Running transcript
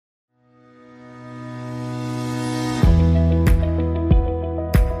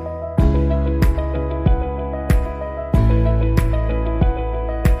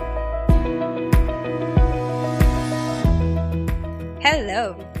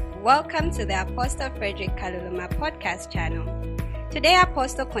Welcome to the Apostle Frederick Kaluluma podcast channel. Today,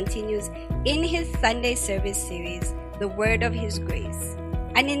 Apostle continues in his Sunday service series, The Word of His Grace.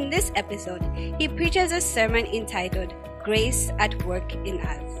 And in this episode, he preaches a sermon entitled, Grace at Work in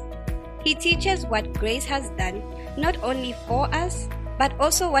Us. He teaches what grace has done, not only for us, but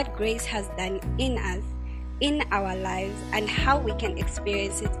also what grace has done in us, in our lives, and how we can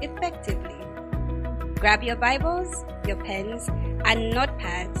experience it effectively. Grab your Bibles, your pens, and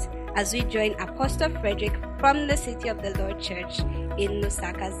notepads as we join Apostle Frederick from the City of the Lord Church in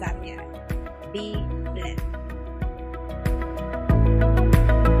Lusaka, Zambia. Be blessed.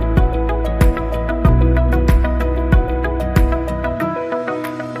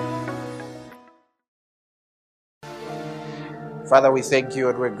 Father, we thank you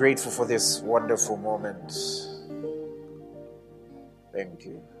and we're grateful for this wonderful moment. Thank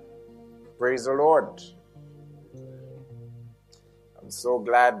you. Praise the Lord. I'm so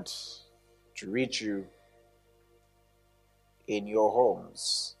glad to reach you in your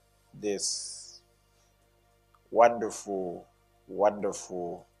homes this wonderful,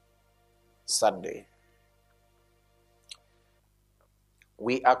 wonderful Sunday.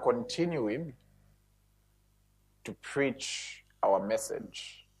 We are continuing to preach our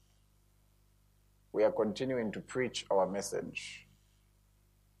message. We are continuing to preach our message.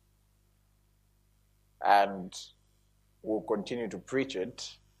 And we'll continue to preach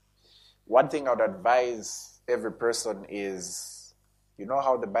it. One thing I would advise every person is, you know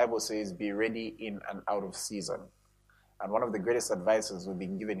how the Bible says, be ready in and out of season. And one of the greatest advices we've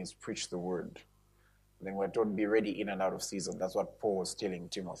been given is preach the word. And then we're told, be ready in and out of season. That's what Paul was telling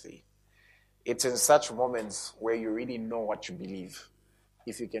Timothy. It's in such moments where you really know what you believe.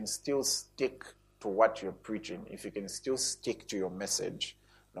 If you can still stick to what you're preaching, if you can still stick to your message,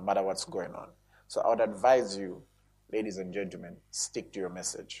 no matter what's going on. So I would advise you, ladies and gentlemen, stick to your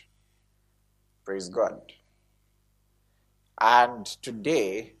message. Praise God. And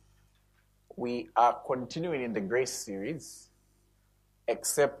today, we are continuing in the Grace series,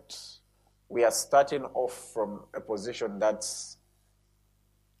 except we are starting off from a position that's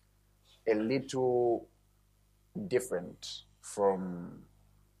a little different from...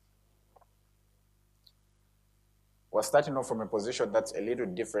 We're starting off from a position that's a little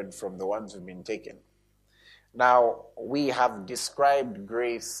different from the ones we've been taking. Now, we have described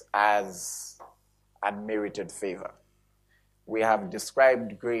grace as unmerited favor. We have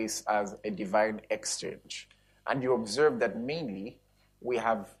described grace as a divine exchange. And you observe that mainly we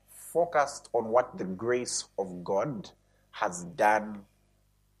have focused on what the grace of God has done.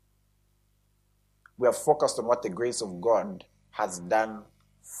 We have focused on what the grace of God has done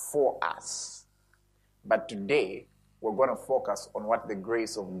for us. But today, we're going to focus on what the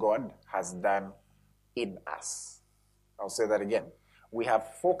grace of God has done in us. I'll say that again. We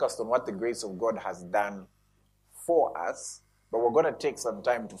have focused on what the grace of God has done for us, but we're going to take some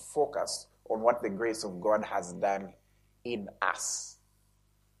time to focus on what the grace of God has done in us.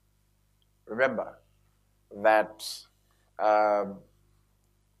 Remember that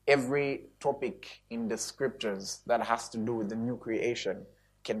every topic in the scriptures that has to do with the new creation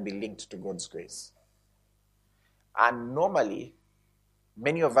can be linked to God's grace. And normally,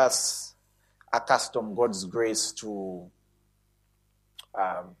 many of us accustom God's grace to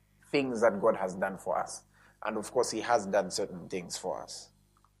things that God has done for us. And of course, He has done certain things for us.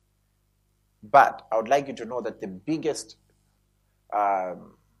 But I would like you to know that the biggest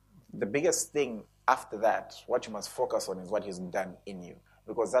thing after that, what you must focus on is what He's done in you.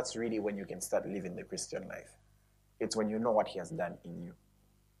 Because that's really when you can start living the Christian life. It's when you know what He has done in you.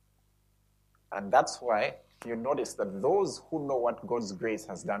 And that's why you notice that those who know what God's grace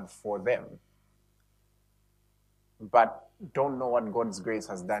has done for them, but don't know what God's grace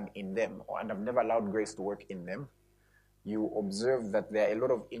has done in them, and have never allowed grace to work in them, you observe that there are a lot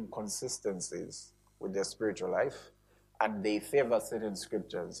of inconsistencies with their spiritual life, and they favor certain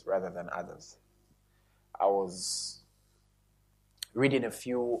scriptures rather than others. I was reading a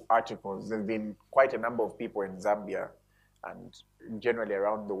few articles. There have been quite a number of people in Zambia and generally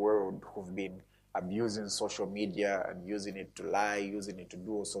around the world who've been abusing social media and using it to lie, using it to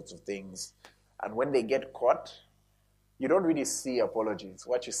do all sorts of things. And when they get caught, you don't really see apologies.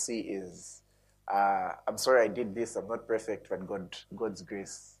 What you see is, I'm sorry I did this, I'm not perfect, but God's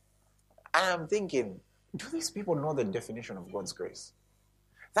grace. And I'm thinking, do these people know the definition of God's grace?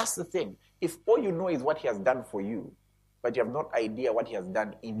 That's the thing. If all you know is what He has done for you, but you have no idea what He has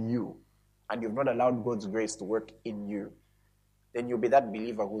done in you, and you've not allowed God's grace to work in you, then you'll be that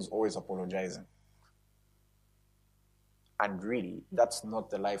believer who's always apologizing. And really, that's not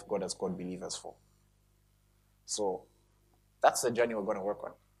the life God has called believers for. So, that's the journey we're going to work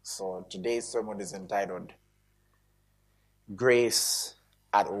on. So today's sermon is entitled Grace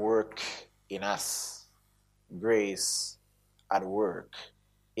at Work in Us. Grace at work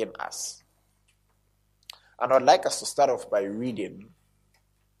in us. And I'd like us to start off by reading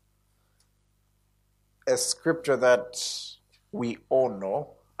a scripture that we all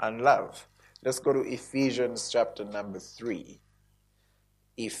know and love. Let's go to Ephesians chapter number 3.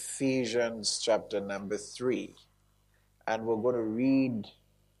 Ephesians chapter number 3. And we're going to read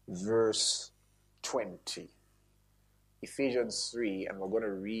verse 20. Ephesians 3, and we're going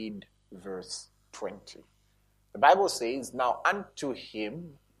to read verse 20. The Bible says, "Now unto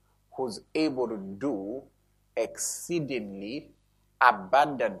him who's able to do exceedingly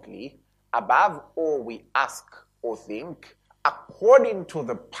abundantly above all we ask or think, according to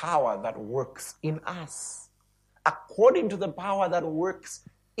the power that works in us." According to the power that works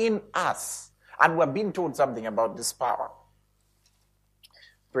in us. And we're being told something about this power.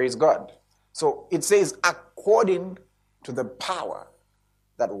 Praise God. So it says, according to the power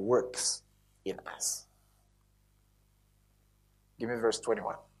that works in us. Give me verse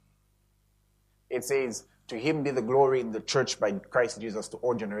 21. It says, "To him be the glory in the church by Christ Jesus to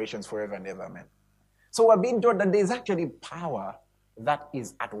all generations forever and ever. Amen." So we're being told that there's actually power that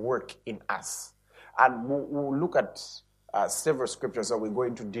is at work in us. And we'll look at several scriptures, so we'll go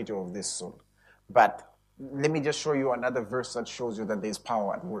into detail of this soon. But let me just show you another verse that shows you that there's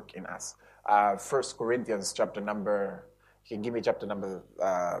power at work in us. 1 Corinthians chapter number, you can give me chapter number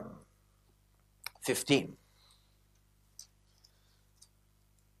 15.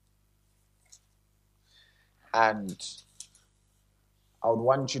 And I would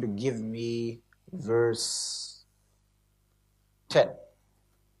want you to give me verse 10.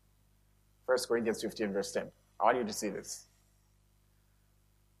 1 Corinthians 15, verse 10. I want you to see this.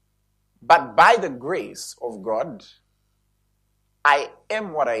 "But by the grace of God, I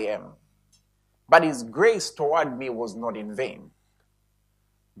am what I am. But his grace toward me was not in vain.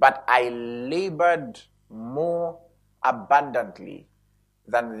 But I labored more abundantly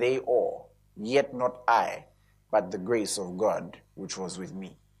than they all, yet not I, but the grace of God which was with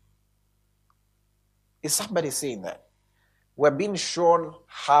me." Is somebody saying that? We're being shown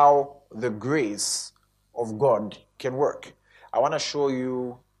how the grace of God can work. I want to show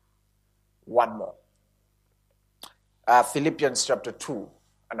you one more. Philippians chapter 2,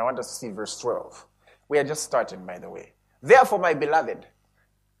 and I want us to see verse 12. We are just starting, by the way. "Therefore, my beloved,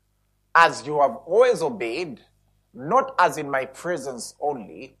 as you have always obeyed, not as in my presence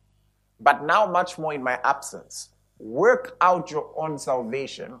only, but now much more in my absence, work out your own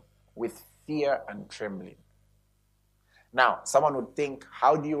salvation with fear and trembling." Now, someone would think,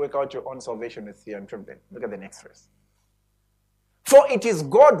 how do you work out your own salvation with fear and trembling? Look at the next verse. "For it is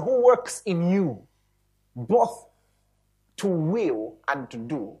God who works in you, both to will and to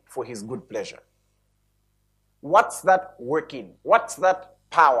do for his good pleasure." What's that working? What's that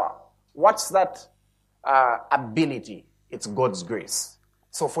power? What's that ability? It's God's grace.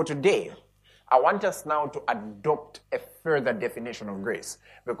 So for today, I want us now to adopt a further definition of grace.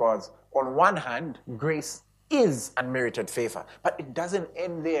 Because on one hand, grace is unmerited favor, but it doesn't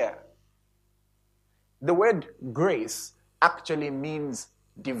end there. The word grace actually means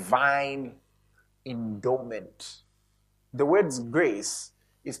divine endowment. The word grace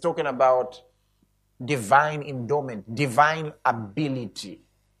is talking about divine endowment, divine ability.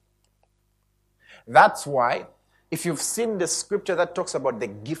 That's why, if you've seen the scripture that talks about the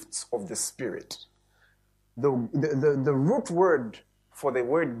gifts of the Spirit, the root word for the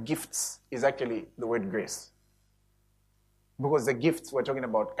word gifts is actually the word grace. Because the gifts we're talking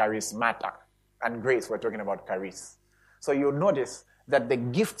about charismata, and grace we're talking about charis. So you'll notice that the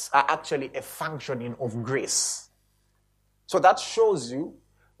gifts are actually a functioning of grace. So that shows you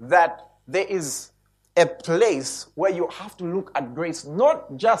that there is a place where you have to look at grace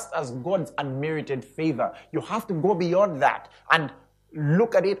not just as God's unmerited favor. You have to go beyond that and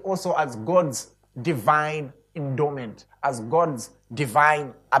look at it also as God's divine endowment, as God's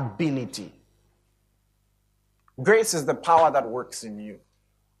divine ability. Grace is the power that works in you.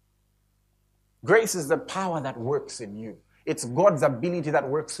 Grace is the power that works in you. It's God's ability that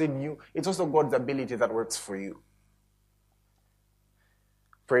works in you. It's also God's ability that works for you.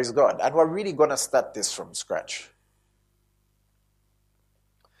 Praise God. And we're really going to start this from scratch.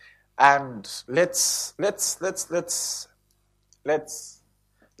 And let's look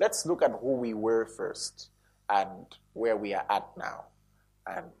at who we were first and where we are at now.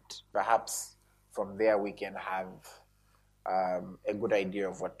 And perhaps from there we can have a good idea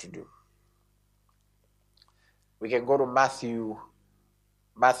of what to do. We can go to Matthew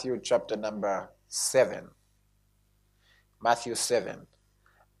chapter number 7. Matthew 7.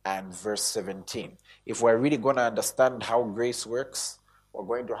 and verse 17. If we're really going to understand how grace works, we're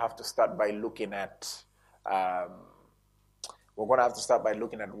going to have to start by looking at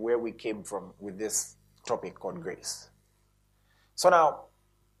where we came from with this topic called grace. So now,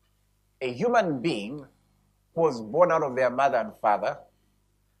 a human being who was born out of their mother and father,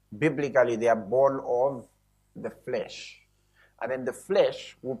 biblically they are born of the flesh. And then the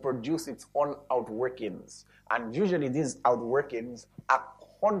flesh will produce its own outworkings. And usually these outworkings are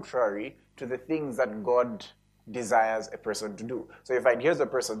contrary to the things that God desires a person to do. So if here's a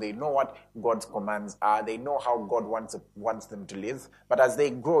person, they know what God's commands are, they know how God wants them to live, but as they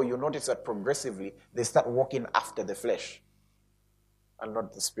grow, you notice that progressively they start walking after the flesh and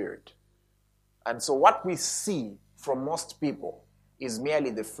not the spirit. And so what we see from most people is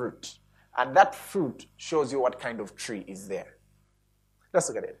merely the fruit. And that fruit shows you what kind of tree is there. Let's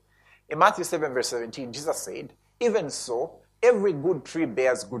look at it. In Matthew 7 verse 17, Jesus said, "Even so, every good tree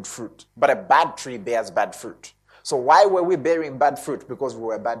bears good fruit, but a bad tree bears bad fruit." So why were we bearing bad fruit? Because we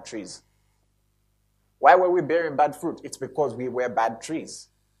were bad trees. Why were we bearing bad fruit? It's because we were bad trees.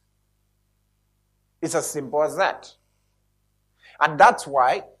 It's as simple as that. And that's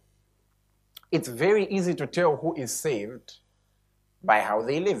why it's very easy to tell who is saved by how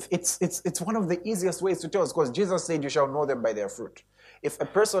they live. It's one of the easiest ways to tell us, because Jesus said, "You shall know them by their fruit." If a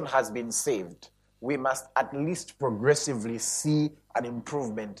person has been saved, we must at least progressively see an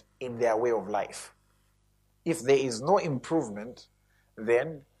improvement in their way of life. If there is no improvement,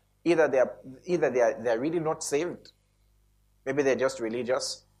 then either they're really not saved, maybe they're just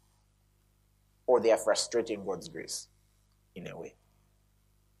religious, or they are frustrating God's grace in a way.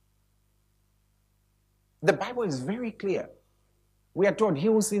 The Bible is very clear. We are told, "He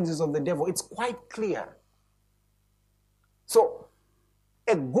who sins is of the devil." It's quite clear. So,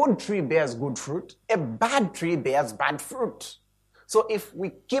 a good tree bears good fruit. A bad tree bears bad fruit. So if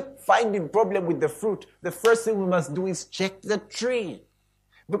we keep finding problem with the fruit, the first thing we must do is check the tree.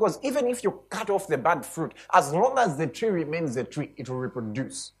 Because even if you cut off the bad fruit, as long as the tree remains a tree, it will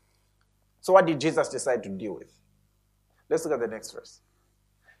reproduce. So what did Jesus decide to deal with? Let's look at the next verse.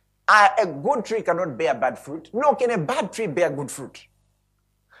 A good tree cannot bear bad fruit. Nor can a bad tree bear good fruit.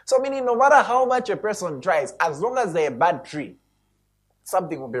 So meaning no matter how much a person tries, as long as they're a bad tree,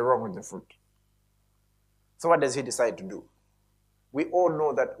 something will be wrong with the fruit. So what does he decide to do? We all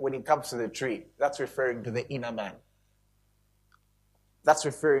know that when it comes to the tree, that's referring to the inner man. That's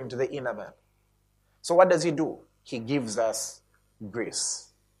referring to the inner man. So what does he do? He gives us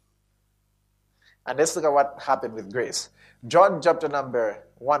grace. And let's look at what happened with grace. John chapter number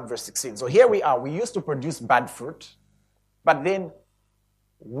 1 verse 16. So here we are. We used to produce bad fruit, but then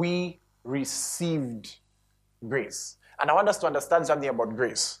we received grace. And I want us to understand something about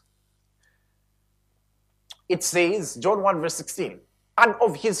grace. It says, John 1 verse 16, "And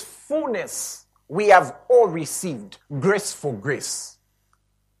of his fullness we have all received grace for grace."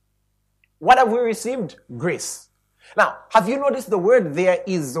 What have we received? Grace. Now, have you noticed the word there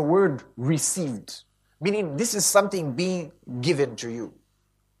is the word received? Meaning this is something being given to you.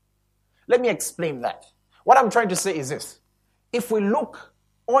 Let me explain that. What I'm trying to say is this. If we look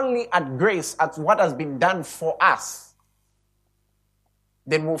only at grace, at what has been done for us,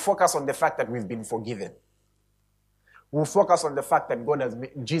 then we'll focus on the fact that we've been forgiven. We'll focus on the fact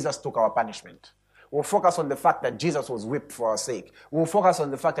that Jesus took our punishment. We'll focus on the fact that Jesus was whipped for our sake. We'll focus on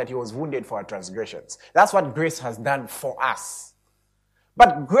the fact that he was wounded for our transgressions. That's what grace has done for us.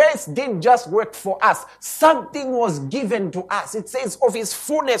 But grace didn't just work for us. Something was given to us. It says, of his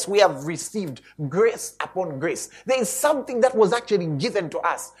fullness we have received grace upon grace. There is something that was actually given to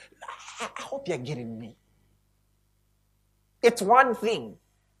us. I hope you're getting me. It's one thing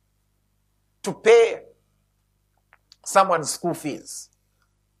to pay someone's school fees.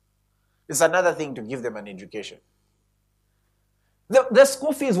 It's another thing to give them an education. The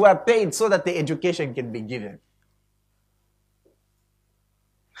school fees were paid so that the education can be given.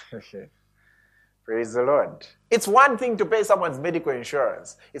 Praise the Lord. It's one thing to pay someone's medical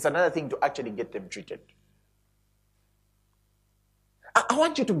insurance. It's another thing to actually get them treated. I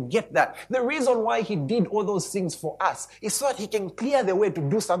want you to get that. The reason why he did all those things for us is so that he can clear the way to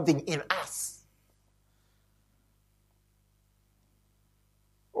do something in us.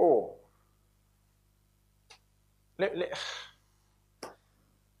 Oh.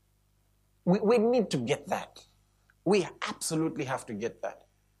 We need to get that. We absolutely have to get that.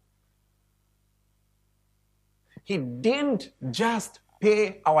 He didn't just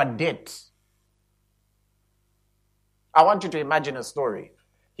pay our debt. I want you to imagine a story.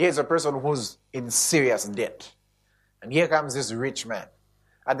 Here's a person who's in serious debt. And here comes this rich man.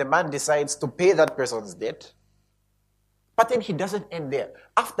 And the man decides to pay that person's debt. But then he doesn't end there.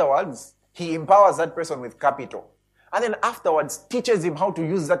 Afterwards, he empowers that person with capital. And then afterwards, teaches him how to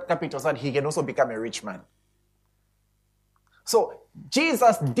use that capital so that he can also become a rich man. So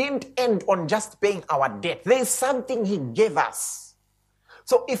Jesus didn't end on just paying our debt. There is something he gave us.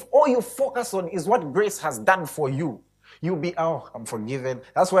 So if all you focus on is what grace has done for you, you'll be, oh, I'm forgiven.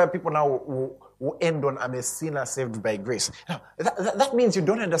 That's why people now will end on, I'm a sinner saved by grace. Now, that means you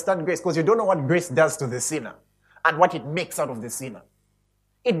don't understand grace because you don't know what grace does to the sinner and what it makes out of the sinner.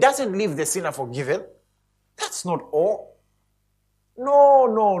 It doesn't leave the sinner forgiven. That's not all.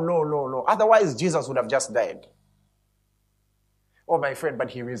 No. Otherwise, Jesus would have just died. Oh, my friend, but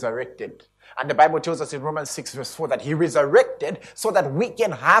he resurrected. And the Bible tells us in Romans 6 verse 4 that he resurrected so that we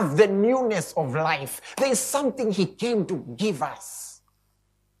can have the newness of life. There is something he came to give us.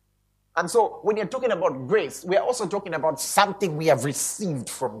 And so when you're talking about grace, we are also talking about something we have received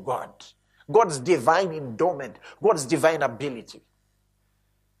from God. God's divine endowment, God's divine ability.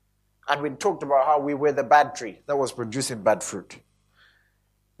 And we talked about how we were the bad tree that was producing bad fruit.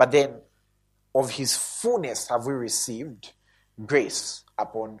 But then of his fullness have we received grace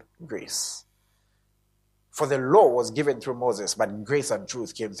upon grace. For the law was given through Moses, but grace and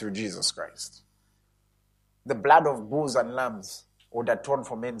truth came through Jesus Christ. The blood of bulls and lambs would atone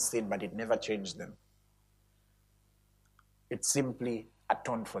for men's sin, but it never changed them. It simply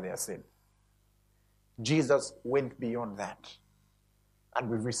atoned for their sin. Jesus went beyond that, and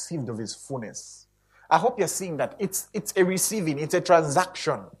we've received of his fullness. I hope you're seeing that it's a receiving, it's a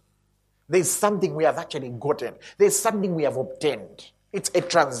transaction. There's something we have actually gotten. There's something we have obtained. It's a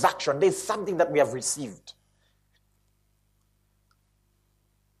transaction. There's something that we have received.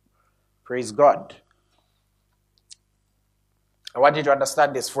 Praise God. I want you to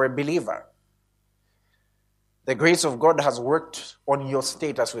understand this for a believer. The grace of God has worked on your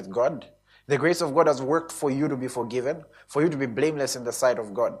status with God. The grace of God has worked for you to be forgiven, for you to be blameless in the sight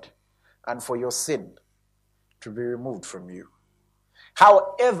of God, and for your sin to be removed from you.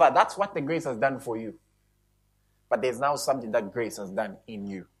 However, that's what the grace has done for you. But there's now something that grace has done in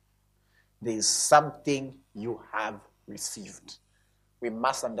you. There's something you have received. We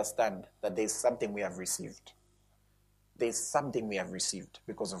must understand that there's something we have received. There's something we have received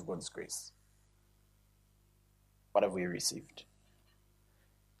because of God's grace. What have we received?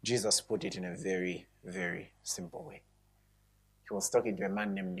 Jesus put it in a very, very simple way. He was talking to a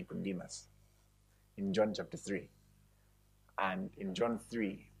man named Nicodemus in John chapter 3. And in John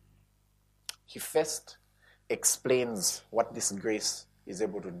 3, he first explains what this grace is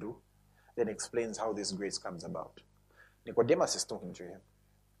able to do, then explains how this grace comes about. Nicodemus is talking to him.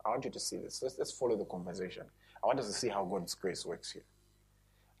 I want you to see this. Let's follow the conversation. I want us to see how God's grace works here.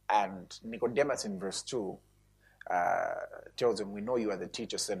 And Nicodemus in verse 2 tells him, we know you are the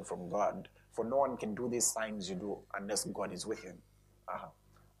teacher sent from God, for no one can do these signs you do unless God is with him.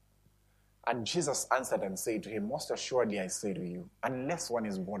 And Jesus answered and said to him, most assuredly I say to you, unless one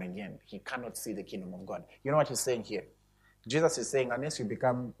is born again, he cannot see the kingdom of God. You know what he's saying here? Jesus is saying, unless you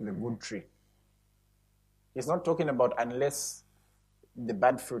become the good tree. He's not talking about unless the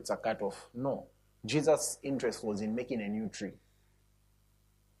bad fruits are cut off. No. Jesus' interest was in making a new tree.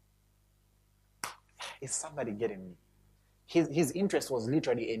 Is somebody getting me? His interest was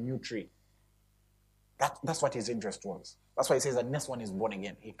literally a new tree. That's what his interest was. That's why he says, unless one is born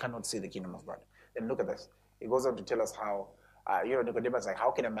again, he cannot see the kingdom of God. Then look at this. He goes on to tell us how, Nicodemus is like,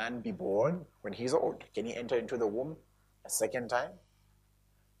 how can a man be born when he's old? Can he enter into the womb a second time?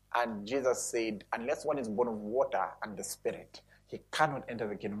 And Jesus said, unless one is born of water and the Spirit, he cannot enter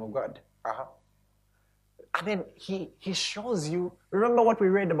the kingdom of God. And then he shows you, remember what we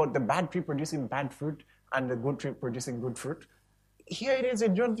read about the bad tree producing bad fruit and the good tree producing good fruit? Here it is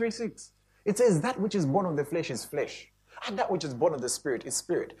in John 3:6. It says, that which is born of the flesh is flesh, and that which is born of the Spirit is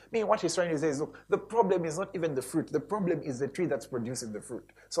spirit. Meaning what he's trying to say is, look, the problem is not even the fruit. The problem is the tree that's producing the fruit.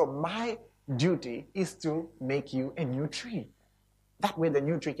 So my duty is to make you a new tree. That way the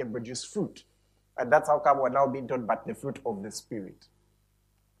new tree can produce fruit. And that's how come we're now being taught about the fruit of the Spirit.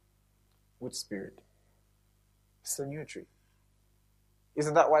 Which Spirit? It's a new tree.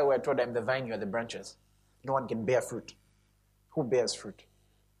 Isn't that why we're told, I'm the vine, you are the branches? No one can bear fruit. Who bears fruit?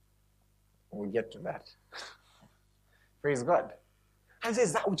 We'll get to that. Praise God. And it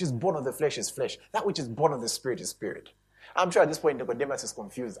says, that which is born of the flesh is flesh. That which is born of the Spirit is spirit. I'm sure at this point Nicodemus is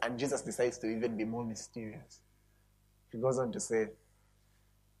confused, and Jesus decides to even be more mysterious. He goes on to say,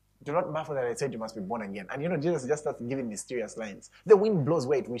 do not marvel that I said you must be born again. And Jesus just starts giving mysterious lines. The wind blows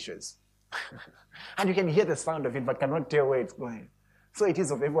where it wishes. And you can hear the sound of it, but cannot tell where it's going. So it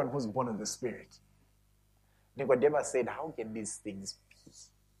is of everyone who's born of the Spirit. Nicodemus said, how can these things be?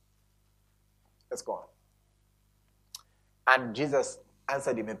 Let's go on. And Jesus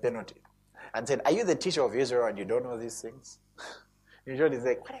answered him a penalty and said, are you the teacher of Israel and you don't know these things? Usually he's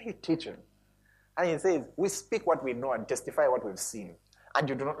like, what are you teaching? And he says, we speak what we know and testify what we've seen, and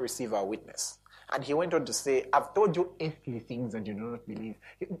you do not receive our witness. And he went on to say, I've told you earthly things and you do not believe.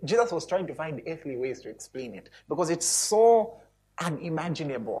 Jesus was trying to find earthly ways to explain it because it's so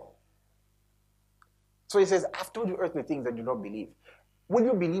unimaginable. So he says, I've told you earthly things and you don't believe. Will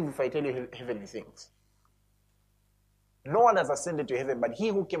you believe if I tell you heavenly things? No one has ascended to heaven, but he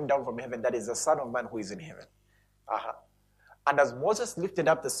who came down from heaven, that is the Son of Man who is in heaven. And as Moses lifted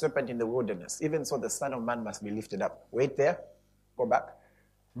up the serpent in the wilderness, even so the Son of Man must be lifted up. Wait there. Go back.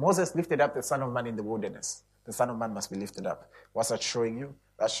 Moses lifted up the Son of Man in the wilderness. The Son of Man must be lifted up. What's that showing you?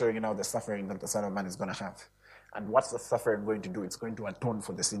 That's showing you now the suffering that the Son of Man is going to have. And what's the suffering going to do? It's going to atone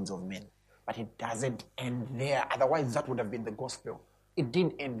for the sins of men. But it doesn't end there. Otherwise, that would have been the gospel. It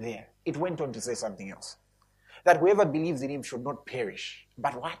didn't end there. It went on to say something else. That whoever believes in him should not perish.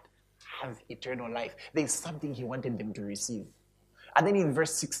 But what? Have eternal life. There's something he wanted them to receive. And then in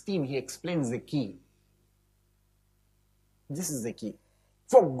verse 16, he explains the key. This is the key.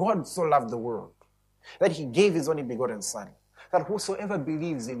 For God so loved the world, that he gave his only begotten Son, that whosoever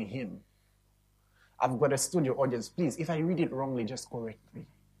believes in him. I've got a studio audience. Please, if I read it wrongly, just correct me.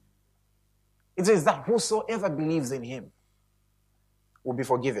 It says that whosoever believes in him will be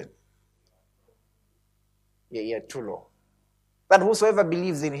forgiven. Too low. That whosoever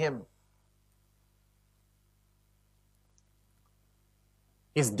believes in him,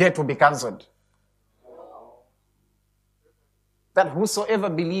 his debt will be cancelled. That whosoever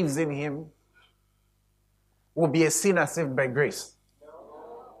believes in him will be a sinner saved by grace.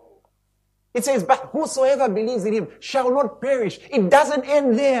 It says, but whosoever believes in him shall not perish. It doesn't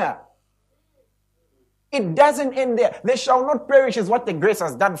end there. It doesn't end there. They shall not perish is what the grace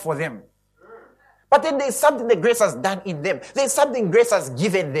has done for them. But then there's something the grace has done in them. There's something grace has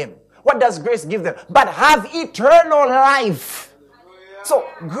given them. What does grace give them? But have eternal life. So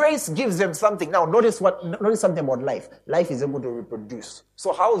grace gives them something. Now notice something about life. Life is able to reproduce.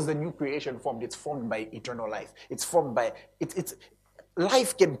 So how is the new creation formed? It's formed by eternal life. It's formed by it's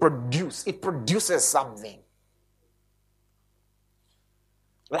life can produce. It produces something.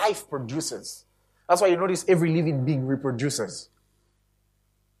 Life produces. That's why you notice every living being reproduces.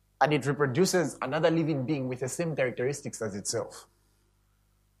 And it reproduces another living being with the same characteristics as itself.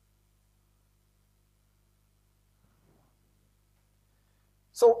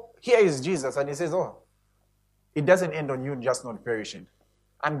 So here is Jesus, and he says, it doesn't end on you just not perishing.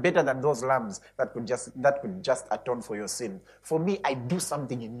 I'm better than those lambs that could just atone for your sin. For me, I do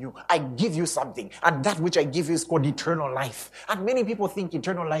something in you. I give you something, and that which I give you is called eternal life. And many people think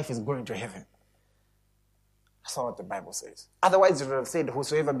eternal life is going to heaven. That's not what the Bible says. Otherwise, it would have said,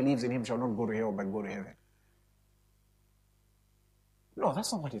 whosoever believes in him shall not go to hell, but go to heaven. No,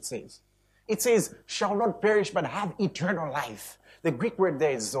 that's not what it says. It says, shall not perish, but have eternal life. The Greek word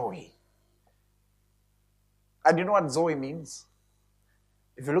there is Zoe. And you know what Zoe means?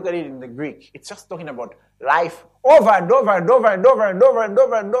 If you look at it in the Greek, it's just talking about life over and over and over and over and over and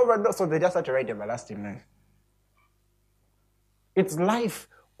over and over and over. So they just have to write everlasting life. It's life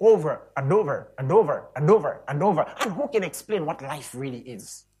over and over and over and over and over. And who can explain what life really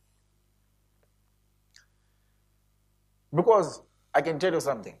is? Because I can tell you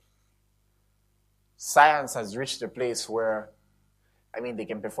something. Science has reached a place where, they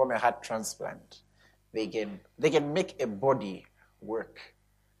can perform a heart transplant. They can make a body work.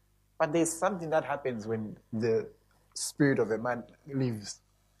 But there's something that happens when the spirit of a man leaves.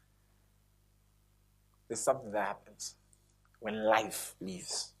 There's something that happens when life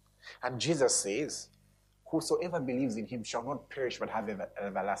leaves. And Jesus says, whosoever believes in him shall not perish but have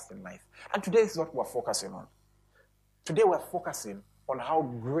everlasting life. And today is what we're focusing on. Today we're focusing on how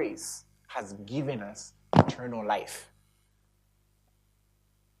grace has given us eternal life.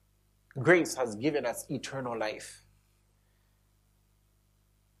 Grace has given us eternal life.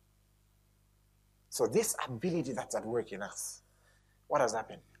 So this ability that's at work in us, what has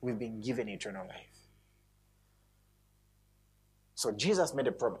happened? We've been given eternal life. So Jesus made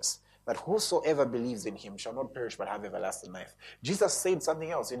a promise that whosoever believes in him shall not perish but have everlasting life. Jesus said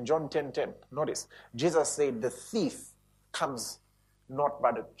something else in John 10:10. Notice, Jesus said, the thief comes not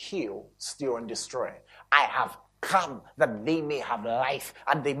but to kill, steal, and destroy. I have come that they may have life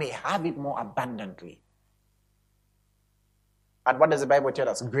and they may have it more abundantly. And what does the Bible tell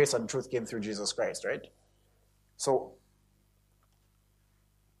us? Grace and truth came through Jesus Christ, right? So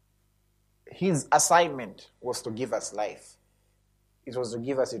his assignment was to give us life. It was to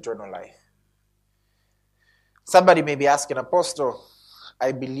give us eternal life. Somebody may be asking, Apostle,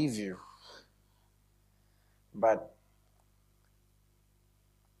 I believe you, but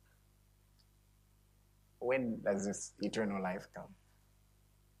when does this eternal life come?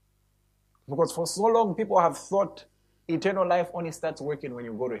 Because for so long, people have thought eternal life only starts working when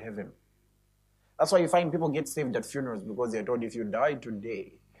you go to heaven. That's why you find people get saved at funerals, because they're told if you die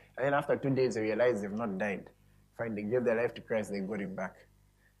today, and then after 2 days they realize they've not died. Find they gave their life to Christ, they got him back.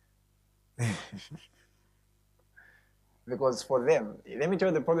 Because for them, let me tell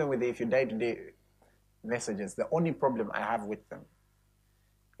you the problem with the if you die today messages. The only problem I have with them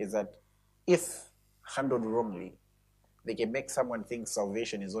is that if handled wrongly, they can make someone think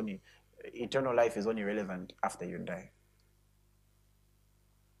salvation is only, eternal life is only relevant after you die.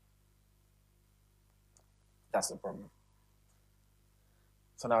 That's the problem.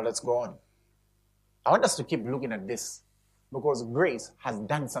 So now let's go on. I want us to keep looking at this, because grace has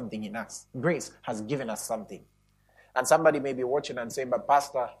done something in us. Grace has given us something. And somebody may be watching and saying, but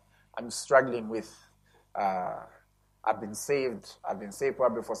Pastor, I'm struggling with, I've been saved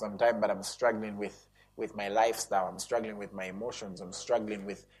probably for some time, but I'm struggling with my lifestyle. I'm struggling with my emotions. I'm struggling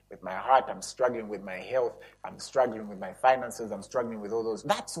with my heart. I'm struggling with my health. I'm struggling with my finances. I'm struggling with all those.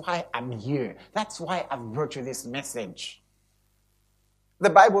 That's why I'm here. That's why I've brought you this message. The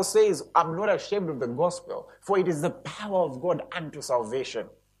Bible says, I'm not ashamed of the gospel, for it is the power of God unto salvation.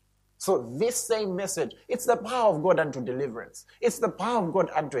 So this same message, it's the power of God unto deliverance. It's the power of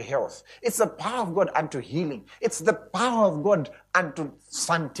God unto health. It's the power of God unto healing. It's the power of God unto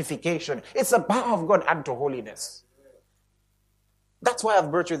sanctification. It's the power of God unto holiness. That's why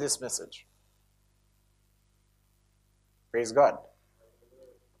I've brought you this message. Praise God.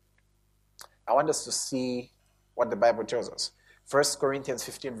 I want us to see what the Bible tells us. 1 Corinthians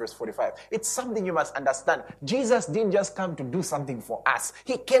 15 verse 45. It's something you must understand. Jesus didn't just come to do something for us.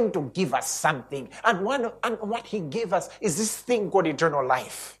 He came to give us something. And what he gave us is this thing called eternal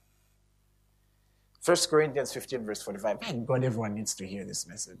life. 1 Corinthians 15 verse 45. My God, everyone needs to hear this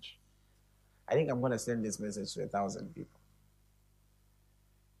message. I think I'm going to send this message to 1,000 people.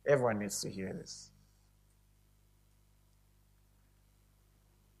 Everyone needs to hear this.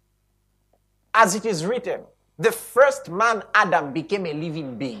 As it is written, the first man, Adam, became a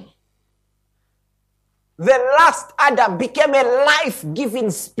living being. The last Adam became a life-giving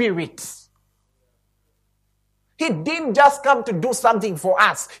spirit. He didn't just come to do something for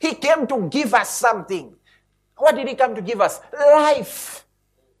us. He came to give us something. What did he come to give us? Life.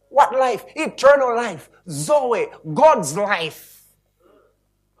 What life? Eternal life. Zoe, God's life.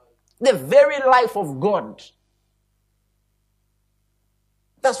 The very life of God.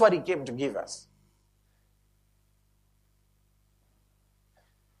 That's what he came to give us.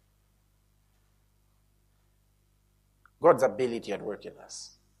 God's ability at work in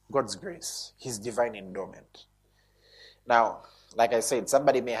us. God's grace. His divine endowment. Now, like I said,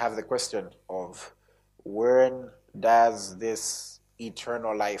 somebody may have the question of when does this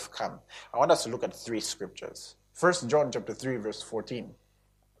eternal life come? I want us to look at 3 scriptures. 1 John chapter 3 verse 14.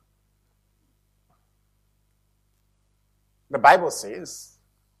 The Bible says,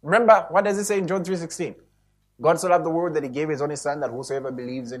 remember, what does it say in John 3:16? God so loved the world that he gave his only son, that whosoever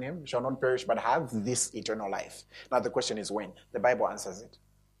believes in him shall not perish but have this eternal life. Now the question is when? The Bible answers it.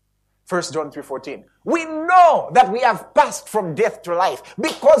 1 John 3:14. We know that we have passed from death to life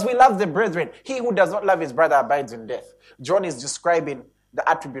because we love the brethren. He who does not love his brother abides in death. John is describing the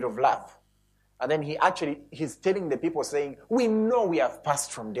attribute of love. And then he's telling the people saying, we know we have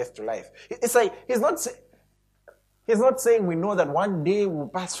passed from death to life. It's like, he's not saying we know that one day we'll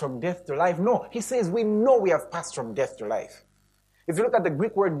pass from death to life. No, he says we know we have passed from death to life. If you look at the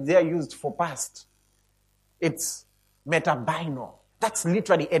Greek word there used for past, it's metabino. That's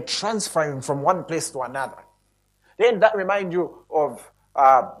literally a transferring from one place to another. Then that reminds you of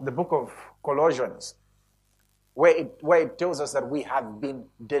the book of Colossians, where it tells us that we have been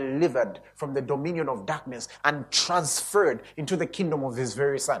delivered from the dominion of darkness and transferred into the kingdom of his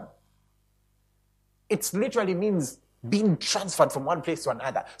very son. It literally means being transferred from one place to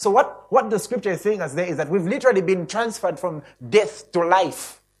another. So what the scripture is saying us there is that we've literally been transferred from death to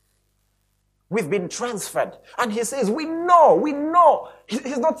life. We've been transferred. And he says, we know.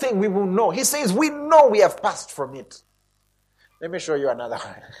 He's not saying we will know. He says, we know we have passed from it. Let me show you another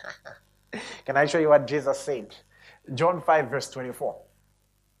one. Can I show you what Jesus said? John 5 verse 24.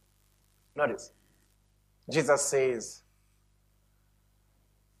 Notice. Jesus says,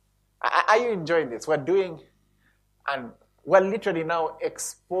 are you enjoying this? We're literally now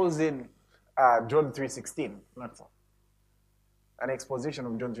exposing John 3:16. Not so. An exposition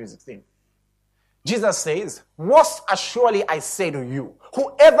of John 3:16. Jesus says, most assuredly I say to you,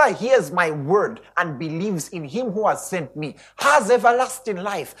 whoever hears my word and believes in him who has sent me has everlasting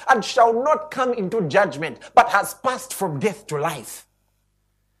life and shall not come into judgment, but has passed from death to life.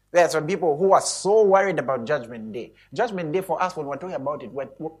 There are some people who are so worried about Judgment Day. Judgment Day for us, when we're talking about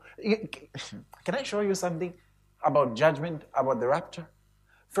it, can I show you something about judgment, about the rapture?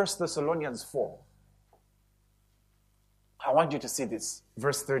 1 Thessalonians 4. I want you to see this.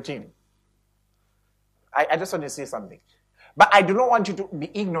 Verse 13. I just want to say something. But I do not want you to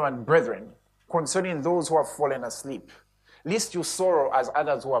be ignorant, brethren, concerning those who have fallen asleep, lest you sorrow as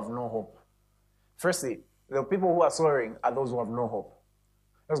others who have no hope. Firstly, the people who are sorrowing are those who have no hope.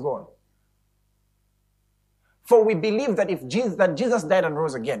 Let's go on. For we believe that if Jesus died and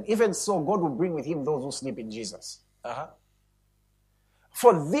rose again, even so God will bring with him those who sleep in Jesus.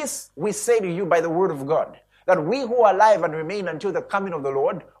 For this we say to you by the word of God, that we who are alive and remain until the coming of the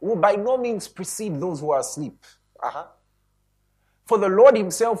Lord will by no means precede those who are asleep. For the Lord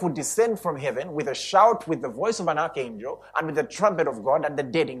himself will descend from heaven with a shout, with the voice of an archangel, and with the trumpet of God, and the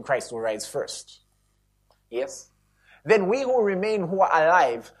dead in Christ will rise first. Yes? Then we who are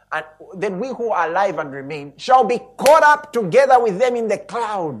alive and remain shall be caught up together with them in the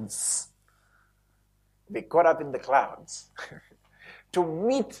clouds. Be caught up in the clouds. To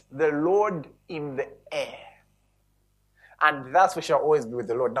meet the Lord in the air. And thus we shall always be with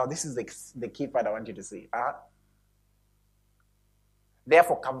the Lord. Now this is the key part I want you to see.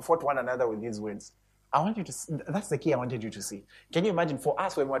 Therefore comfort one another with these words. That's the key I wanted you to see. Can you imagine for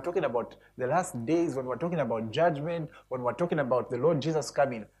us when we're talking about the last days, when we're talking about judgment, when we're talking about the Lord Jesus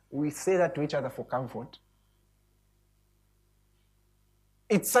coming, we say that to each other for comfort.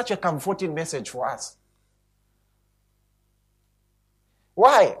 It's such a comforting message for us.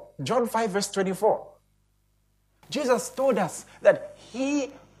 Why? John 5 verse 24. Jesus told us that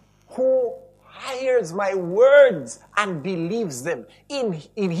he who hears my words and believes them in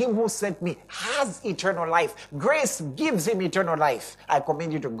him who sent me has eternal life. Grace gives him eternal life. I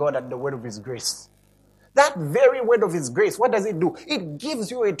commend you to God and the word of his grace. That very word of his grace, what does it do? It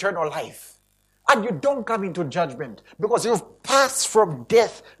gives you eternal life. And you don't come into judgment because you've passed from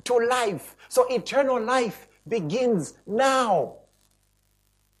death to life. So eternal life begins now.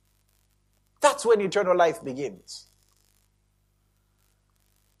 That's when eternal life begins.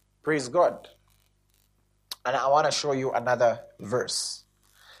 Praise God. And I want to show you another verse.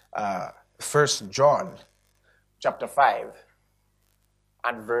 1 John chapter 5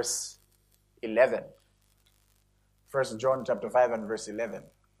 and verse 11. 1 John chapter 5 and verse 11.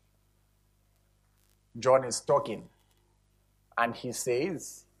 John is talking and he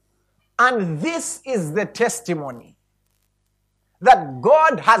says, and this is the testimony that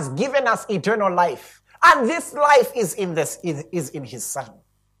God has given us eternal life, and this life is in his Son.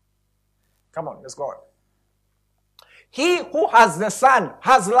 Come on, let's go on. He who has the Son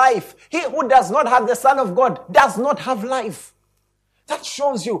has life. He who does not have the Son of God does not have life. That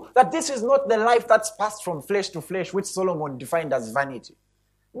shows you that this is not the life that's passed from flesh to flesh, which Solomon defined as vanity.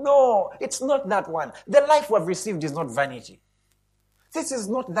 No, it's not that one. The life we have received is not vanity. This is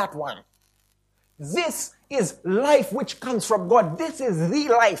not that one. This is life which comes from God. This is the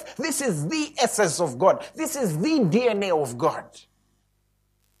life. This is the essence of God. This is the DNA of God.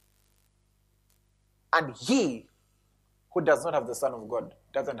 And he who does not have the Son of God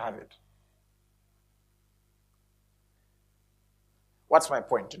doesn't have it. What's my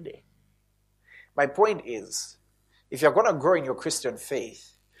point today? My point is, if you're going to grow in your Christian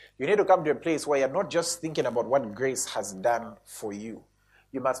faith, you need to come to a place where you're not just thinking about what grace has done for you.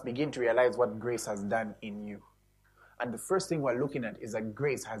 You must begin to realize what grace has done in you. And the first thing we're looking at is that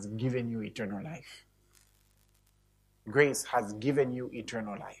grace has given you eternal life. Grace has given you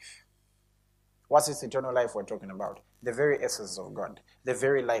eternal life. What's this eternal life we're talking about? The very essence of God, the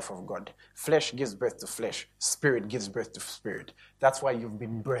very life of God. Flesh gives birth to flesh. Spirit gives birth to spirit. That's why you've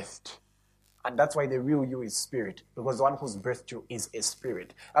been birthed. And that's why the real you is spirit, because the one who's birthed you is a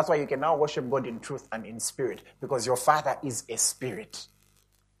spirit. That's why you can now worship God in truth and in spirit, because your Father is a spirit.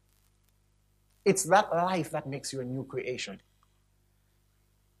 It's that life that makes you a new creation.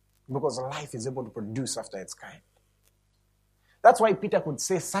 Because life is able to produce after its kind. That's why Peter could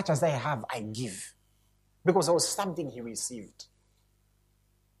say, such as I have, I give. Because there was something he received.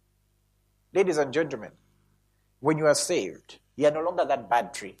 Ladies and gentlemen, when you are saved, you are no longer that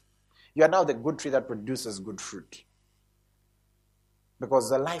bad tree. You are now the good tree that produces good fruit.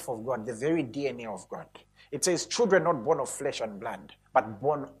 Because the life of God, the very DNA of God, it says, children not born of flesh and blood, but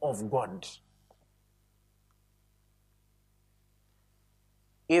born of God.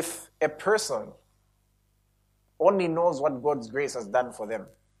 If a person only knows what God's grace has done for them,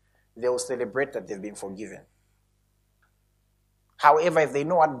 they will celebrate that they've been forgiven. However, if they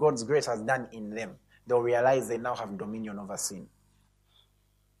know what God's grace has done in them, they'll realize they now have dominion over sin.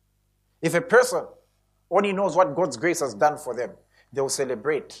 If a person only knows what God's grace has done for them, they'll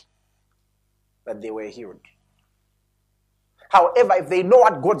celebrate that they were healed. However, if they know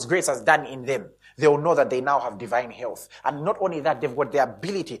what God's grace has done in them, they will know that they now have divine health. And not only that, they've got the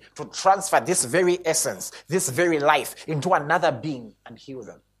ability to transfer this very essence, this very life, into another being and heal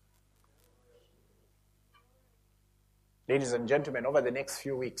them. Ladies and gentlemen, over the next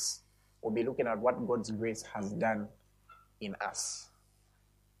few weeks, we'll be looking at what God's grace has done in us.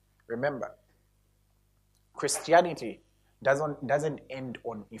 Remember, Christianity doesn't end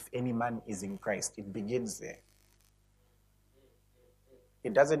on if any man is in Christ. It begins there.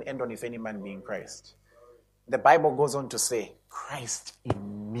 It doesn't end on if any man be in Christ. The Bible goes on to say, Christ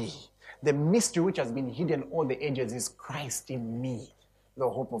in me. The mystery which has been hidden all the ages is Christ in me, the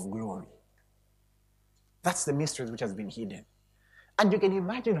hope of glory. That's the mystery which has been hidden. And you can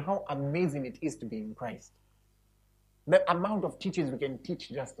imagine how amazing it is to be in Christ. The amount of teachings we can teach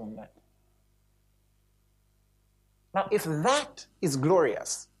just on that. Now, if that is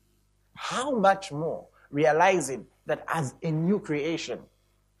glorious, how much more realizing that as a new creation,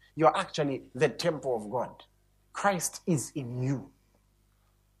 you're actually the temple of God. Christ is in you.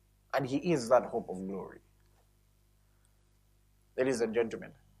 And he is that hope of glory. Ladies and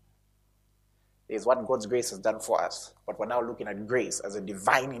gentlemen, is what God's grace has done for us. But we're now looking at grace as a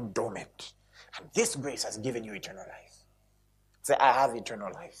divine endowment. And this grace has given you eternal life. Say, I have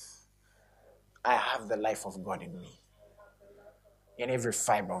eternal life. I have the life of God in me. In every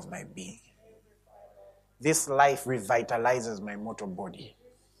fiber of my being. This life revitalizes my mortal body.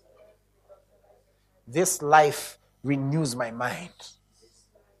 This life renews my mind.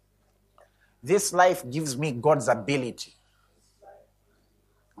 This life gives me God's ability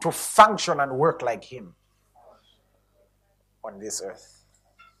to function and work like him on this earth.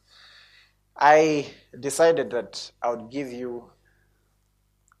 I decided that I would give you,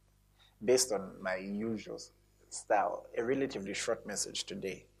 based on my usual style, a relatively short message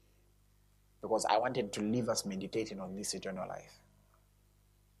today, because I wanted to leave us meditating on this eternal life.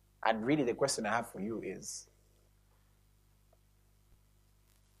 And really the question I have for you is,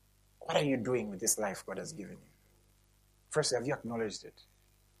 what are you doing with this life God has given you? First, have you acknowledged it?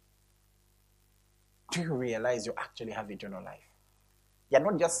 Do you realize you actually have eternal life? You're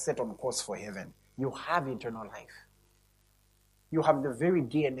not just set on course for heaven. You have eternal life. You have the very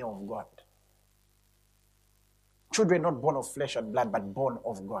DNA of God. Children not born of flesh and blood, but born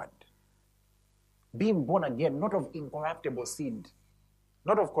of God. Being born again, not of incorruptible seed.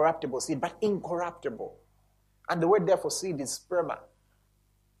 Not of corruptible seed, but incorruptible. And the word there for seed is sperma.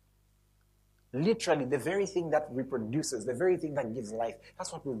 Literally, the very thing that reproduces, the very thing that gives life.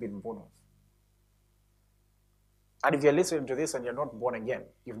 That's what we've been born of. And if you're listening to this and you're not born again,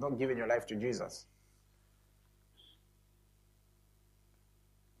 you've not given your life to Jesus,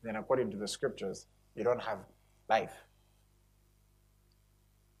 then according to the scriptures, you don't have life.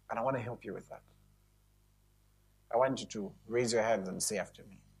 And I want to help you with that. I want you to raise your hands and say after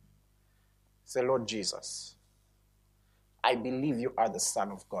me. Say, Lord Jesus, I believe you are the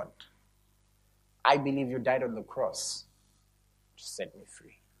Son of God. I believe you died on the cross to set me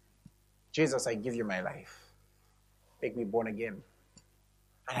free. Jesus, I give you my life. Make me born again.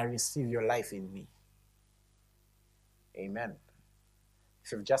 And I receive your life in me. Amen.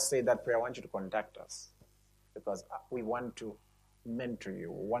 If you've just said that prayer, I want you to contact us. Because we want to mentor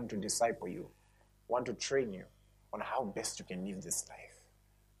you, we want to disciple you, we want to train you on how best you can live this life.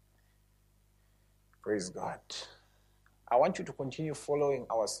 Praise God. I want you to continue following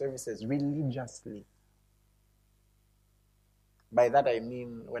our services religiously. By that I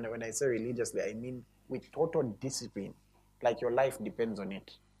mean, when I say religiously, I mean with total discipline, like your life depends on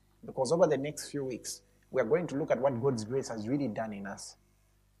it. Because over the next few weeks, we are going to look at what God's grace has really done in us.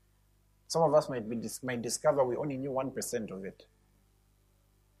 Some of us might discover we only knew 1% of it.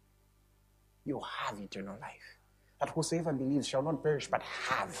 You have eternal life. That whosoever believes shall not perish but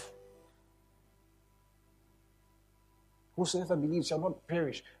have. Whosoever believes shall not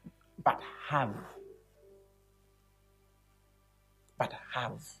perish but have. But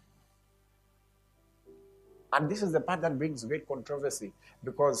have. And this is the part that brings great controversy,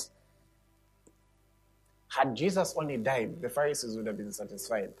 because had Jesus only died, the Pharisees would have been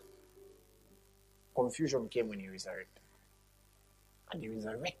satisfied. Confusion came when he resurrected. And he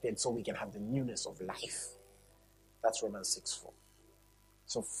resurrected so we can have the newness of life. That's Romans 6:4.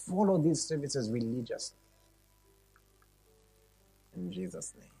 So follow these services religiously. In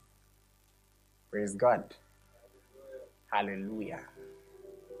Jesus' name. Praise God. Hallelujah.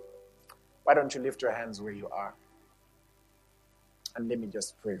 Why don't you lift your hands where you are? And let me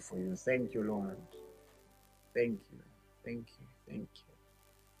just pray for you. Thank you, Lord. Thank you. Thank you. Thank you.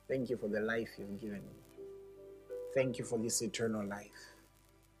 Thank you for the life you've given me. Thank you for this eternal life.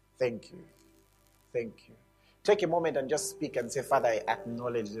 Thank you. Thank you. Take a moment and just speak and say, Father, I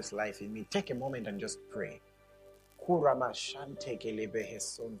acknowledge this life in me. Take a moment and just pray. Kurama shanteke lebehe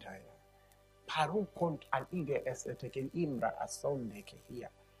sontaya. Parukont alige eseteke imbra asondeke here.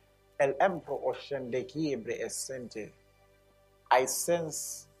 El empro oshendeki ebre esente. I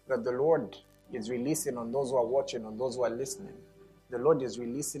sense that the Lord is releasing on those who are watching, on those who are listening. The Lord is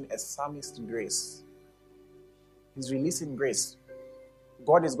releasing a psalmist grace. He's releasing grace.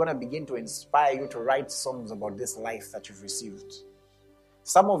 God is going to begin to inspire you to write songs about this life that you've received.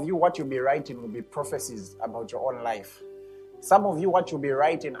 Some of you, what you'll be writing will be prophecies about your own life. Some of you, what you'll be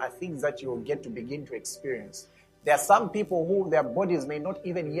writing are things that you'll get to begin to experience. There are some people who their bodies may not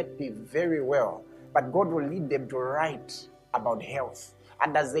even yet be very well, but God will lead them to write about health.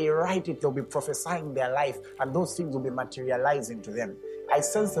 And as they write it, they'll be prophesying their life, and those things will be materializing to them. I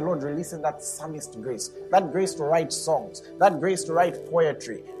sense the Lord releasing that psalmist grace, that grace to write songs, that grace to write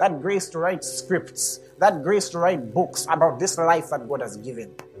poetry, that grace to write scripts, that grace to write books about this life that God has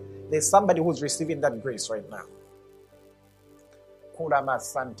given. There's somebody who's receiving that grace right now.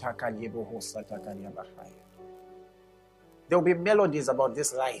 There will be melodies about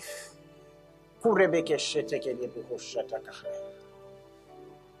this life. The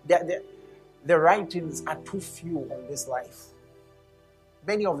writings are too few on this life.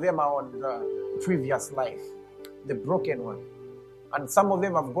 Many of them are on the previous life, the broken one. And some of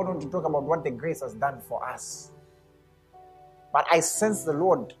them have gone on to talk about what the grace has done for us. But I sense the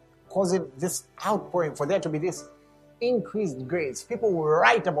Lord causing this outpouring for there to be this increased grace. People will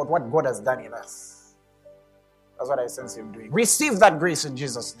write about what God has done in us. That's what I sense Him doing. Receive that grace in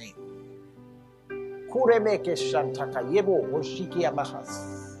Jesus' name. Kuremeke shantaka yebo hoshiki amahas.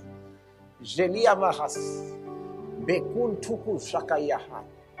 Jeli amahas. Bekun tuku shakayaha.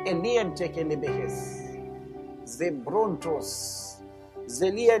 Elien teke lebehes. Zebrontos.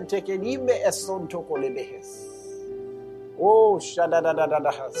 Zelien teke lime eson toko lebehes. Oh,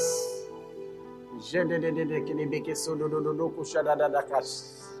 shadadadadahas. Jedededede kelebeke sododododoku shadadadakas.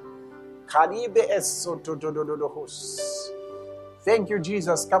 Kalibe esotodododohos. Thank you,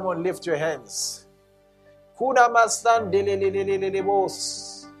 Jesus. Come on, lift your hands. Kuna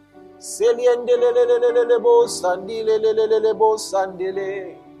mastandelelelelelebos. Seliendelelelelebos andilelelelebos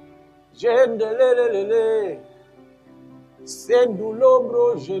andele. Jendelelelele.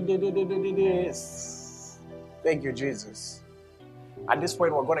 Sendulombro jededededdes. Thank you, Jesus. At this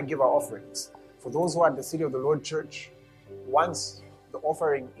point, we're going to give our offerings. For those who are at the City of the Lord Church, once the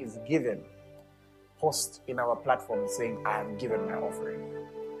offering is given, post in our platform saying, I have given my offering.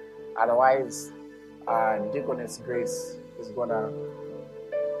 Otherwise, Deaconess Grace is gonna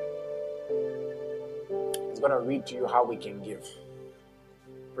read to you how we can give.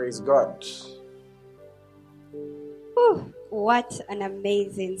 Praise God. Whew, what an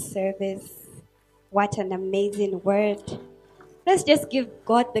amazing service. What an amazing word. Let's just give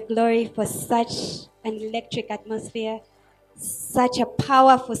God the glory for such an electric atmosphere, such a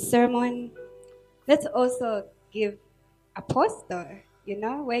powerful sermon. Let's also give Apostle,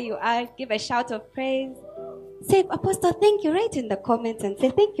 where you are, give a shout of praise. Say, Apostle, thank you, right in the comments, and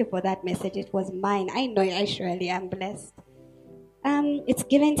say, thank you for that message. It was mine. I know I surely am blessed. It's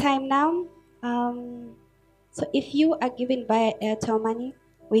giving time now. So if you are giving via Airtel Money,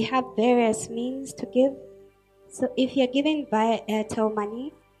 we have various means to give. So if you're giving via Airtel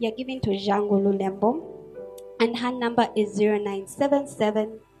Money, you're giving to Jangulu Lembo, and her number is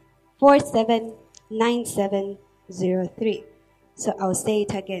 0977-479703. So I'll say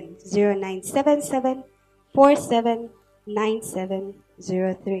it again,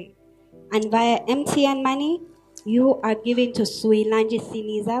 0977-479703. And via MTN Money, you are giving to Suilanji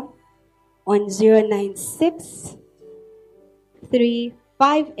Siniza on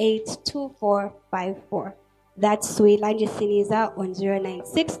 096-358-2454. That's Suilanji Siniza on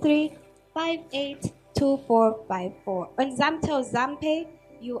 0963-58-2454. On Zamtel Zampe,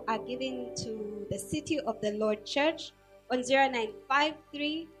 you are giving to the City of the Lord Church on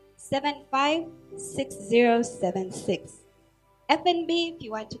 0953-756076. FNB, if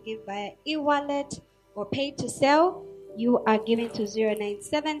you want to give via e-wallet or pay to sell, you are giving to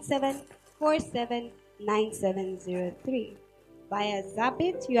 0977-479703. Via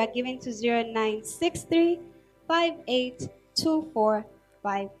Zabit, you are giving to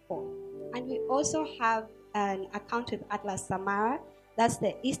 0963-582454. And we also have an account with Atlas Samara. That's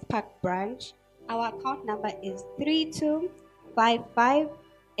the East Park branch. Our account number is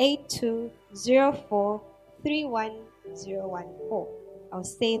 325582043114. I'll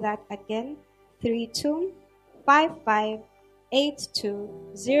say that again.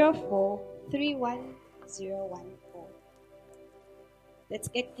 325582043114. Let's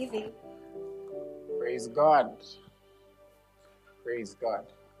get giving. Praise God. Praise God.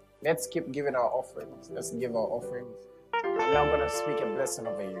 Let's keep giving our offerings. Let's give our offerings. I'm now going to speak a blessing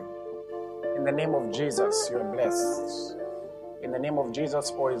over you. In the name of Jesus, you're blessed. In the name of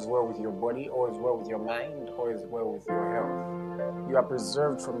Jesus, all is well with your body, all is well with your mind, all is well with your health. You are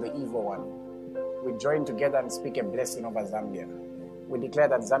preserved from the evil one. We join together and speak a blessing over Zambia. We declare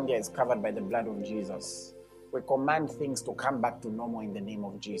that Zambia is covered by the blood of Jesus. We command things to come back to normal in the name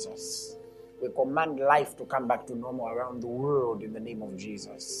of Jesus. We command life to come back to normal around the world in the name of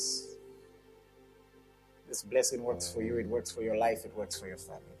Jesus. This blessing works for you, it works for your life, it works for your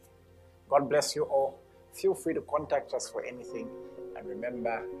family. God bless you all. Feel free to contact us for anything. And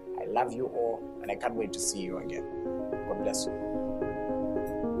remember, I love you all and I can't wait to see you again. God bless you.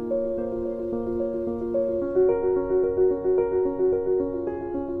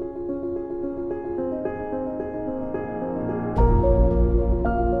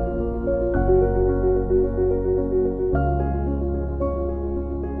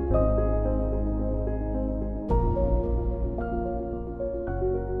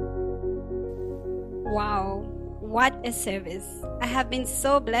 Wow, what a service. I have been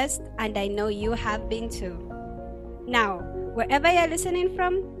so blessed and I know you have been too. Now, wherever you're listening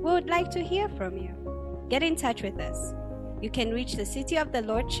from, we would like to hear from you. Get in touch with us. You can reach the City of the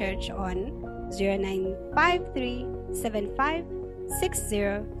Lord Church on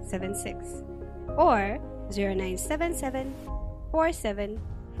 0953-756076 or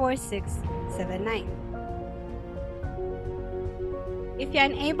 0977-474679. If you're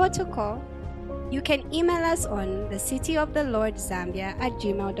unable to call, you can email us on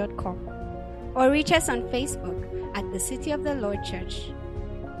thecityoftheLordZambia@gmail.com or reach us on Facebook at the City of the Lord Church.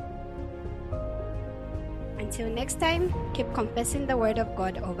 Until next time, keep confessing the word of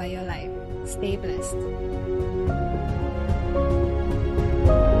God over your life. Stay blessed.